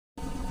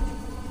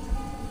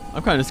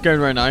I'm kind of scared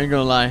right now, I ain't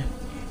gonna lie.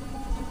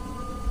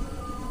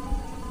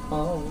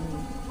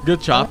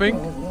 Good chopping?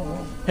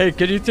 Hey,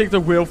 can you take the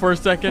wheel for a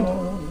second?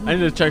 I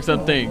need to check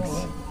some things.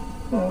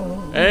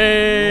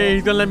 Hey,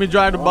 he's gonna let me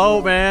drive the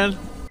boat, man.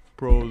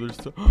 Bro, there's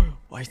so... Oh,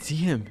 I see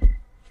him.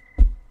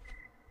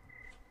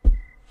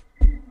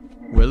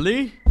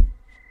 Willie?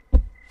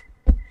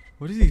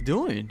 What is he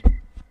doing?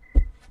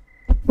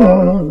 What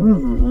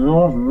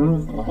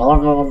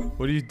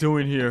are you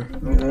doing here?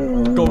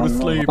 Go to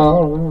sleep.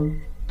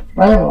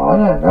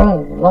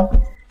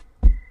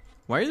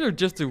 Why is there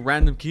just a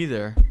random key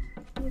there?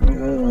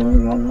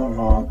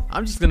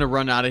 I'm just gonna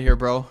run out of here,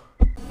 bro.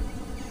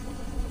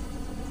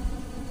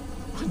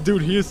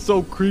 Dude, he is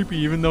so creepy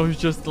even though he's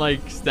just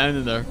like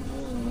standing there.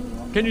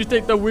 Can you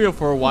take the wheel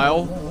for a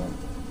while?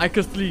 I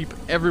could sleep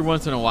every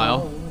once in a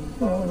while.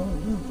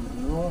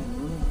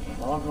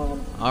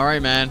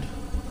 Alright, man.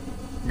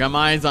 Got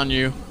my eyes on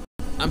you.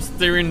 I'm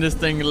steering this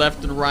thing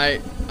left and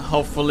right.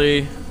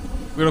 Hopefully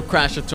we don't crash into